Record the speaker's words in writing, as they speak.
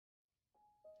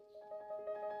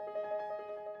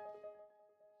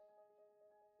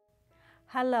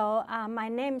Hello, my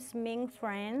name is Ming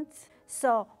Franz.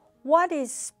 So what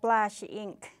is splash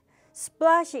ink?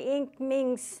 Splash ink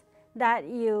means that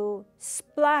you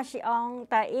splash on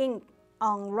the ink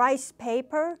on rice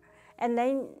paper and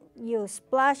then you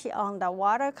splash it on the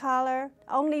watercolor,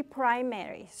 only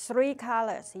primary, 3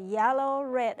 colors, yellow,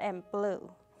 red, and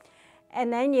blue.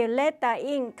 And then you let the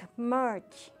ink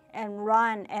merge and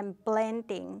run and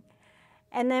blending.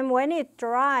 And then when it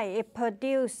dry, it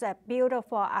produces a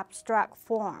beautiful abstract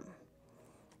form.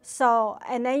 So,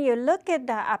 and then you look at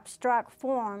the abstract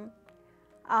form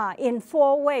in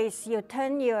 4 ways. You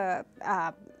turn your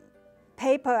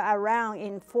paper around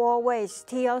in 4 ways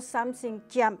till something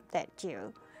jumped at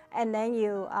you. And then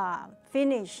you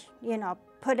finish,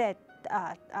 put a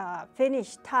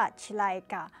finish touch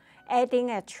like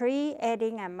adding a tree,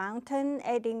 adding a mountain,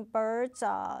 adding birds,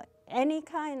 or any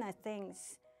kind of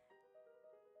things.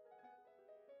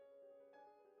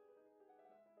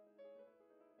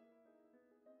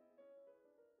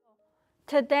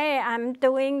 Today I'm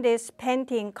doing this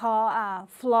painting called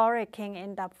Frolicking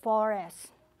in the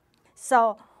Forest.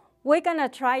 So we're gonna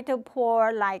try to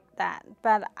pour like that,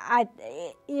 but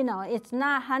it's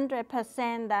not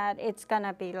 100% that it's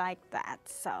gonna be like that.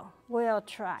 So we'll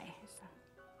try.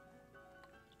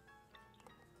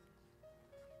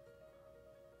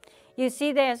 You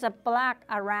see there's a black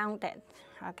around it,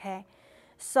 okay?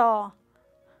 So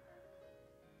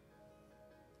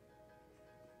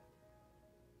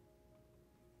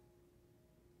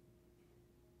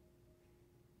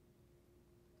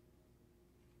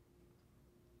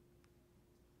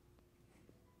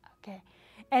okay,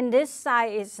 and this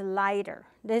side is lighter.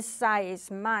 This side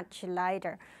is much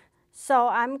lighter. So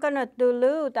I'm gonna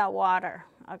dilute the water,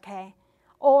 okay?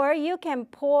 Or you can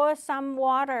pour some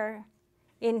water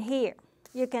in here.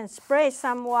 You can spray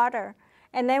some water,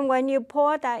 and then when you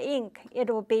pour the ink, it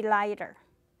will be lighter.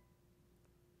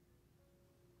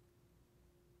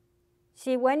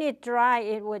 See, when it dry,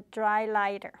 it would dry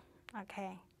lighter,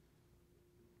 okay?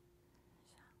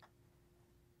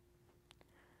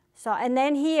 So, and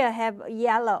then here I have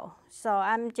yellow. So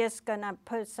I'm just gonna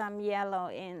put some yellow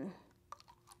in.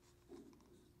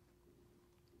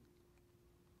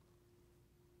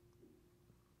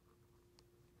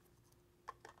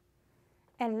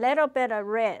 And a little bit of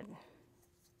red.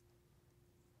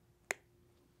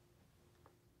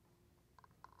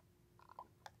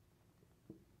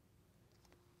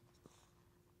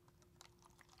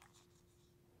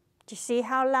 Do you see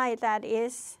how light that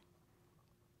is?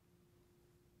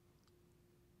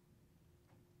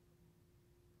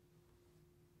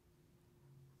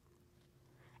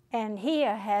 And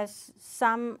here has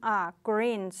some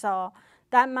green, so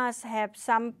that must have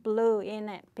some blue in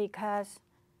it because,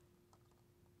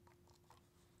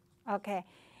 okay,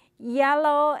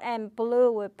 yellow and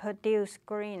blue will produce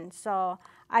green. So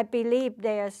I believe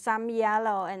there's some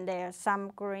yellow and there's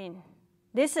some green.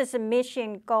 This is a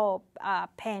Mission Gold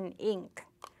pen ink.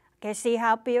 Okay, see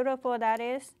how beautiful that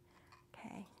is?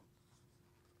 Okay.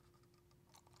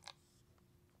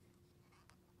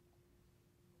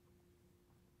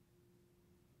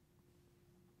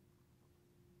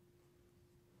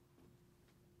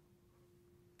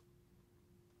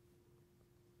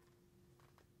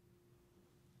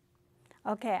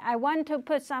 Okay, I want to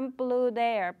put some blue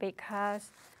there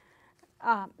because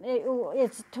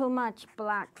it's too much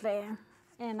black there.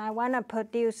 And I want to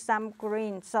produce some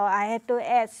green, so I had to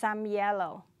add some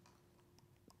yellow.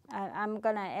 I'm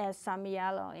going to add some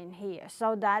yellow in here,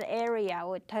 so that area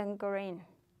would turn green.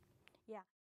 Yeah.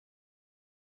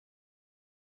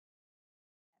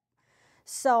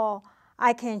 So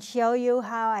I can show you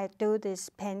how I do this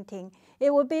painting.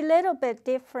 It will be a little bit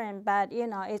different, but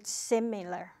it's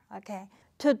similar, okay?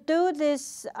 To do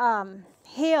this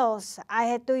hills, I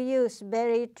had to use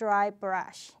very dry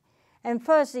brush. And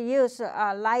first use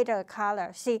a lighter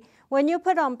color. See, when you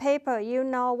put on paper, you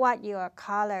know what your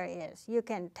color is. You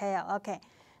can tell, okay.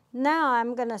 Now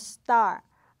I'm gonna start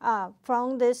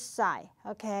from this side,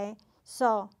 okay?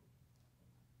 So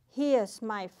here's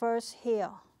my first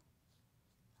hill,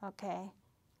 okay?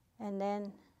 And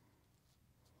then,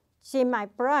 see my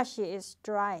brush is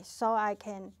dry, so I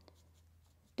can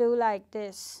do like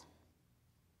this.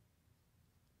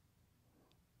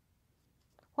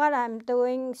 What I'm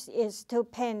doing is to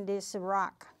paint this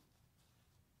rock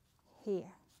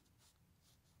here.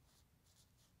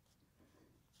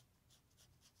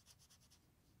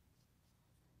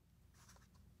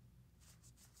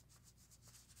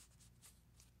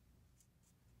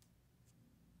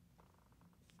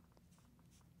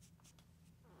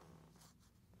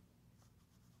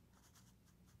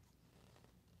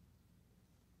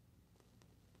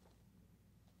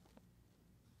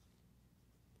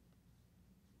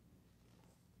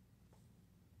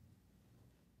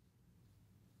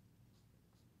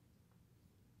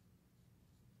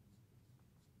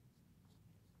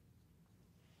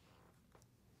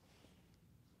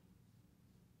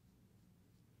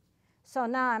 So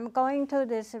now I'm going to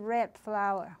this red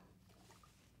flower.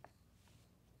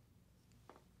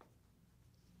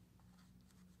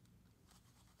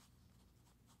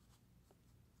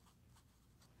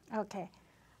 Okay,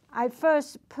 I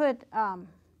first put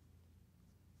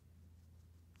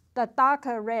the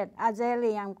darker red,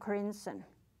 azalea crimson.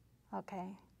 Okay.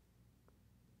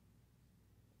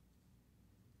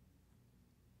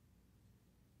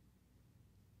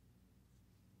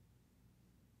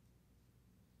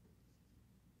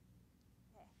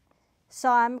 So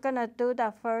I'm gonna do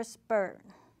the first bird.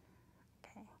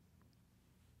 Okay.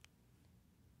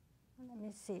 Let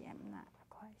me see, I'm not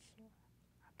quite sure.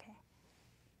 Okay.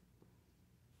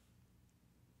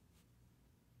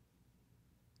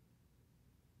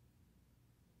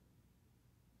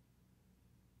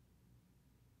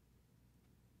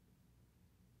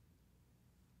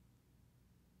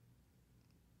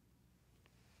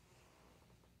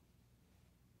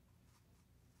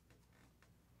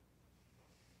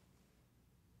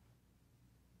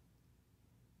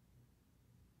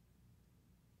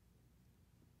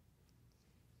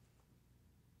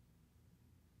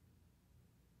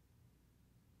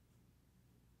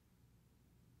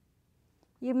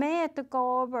 You may have to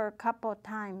go over a couple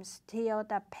times till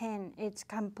the pen is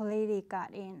completely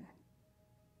got in.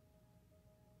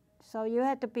 So you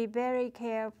have to be very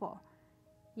careful.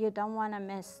 You don't want to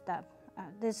mess up.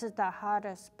 This is the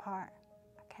hardest part.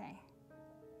 Okay.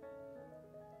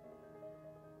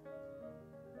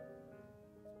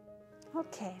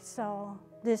 Okay, so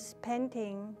this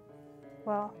painting,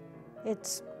 well,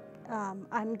 it's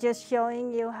I'm just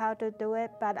showing you how to do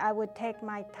it, but I would take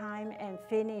my time and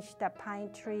finish the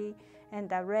pine tree and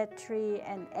the red tree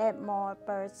and add more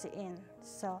birds in.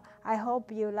 So I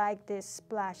hope you like this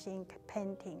splash ink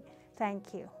painting.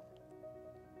 Thank you.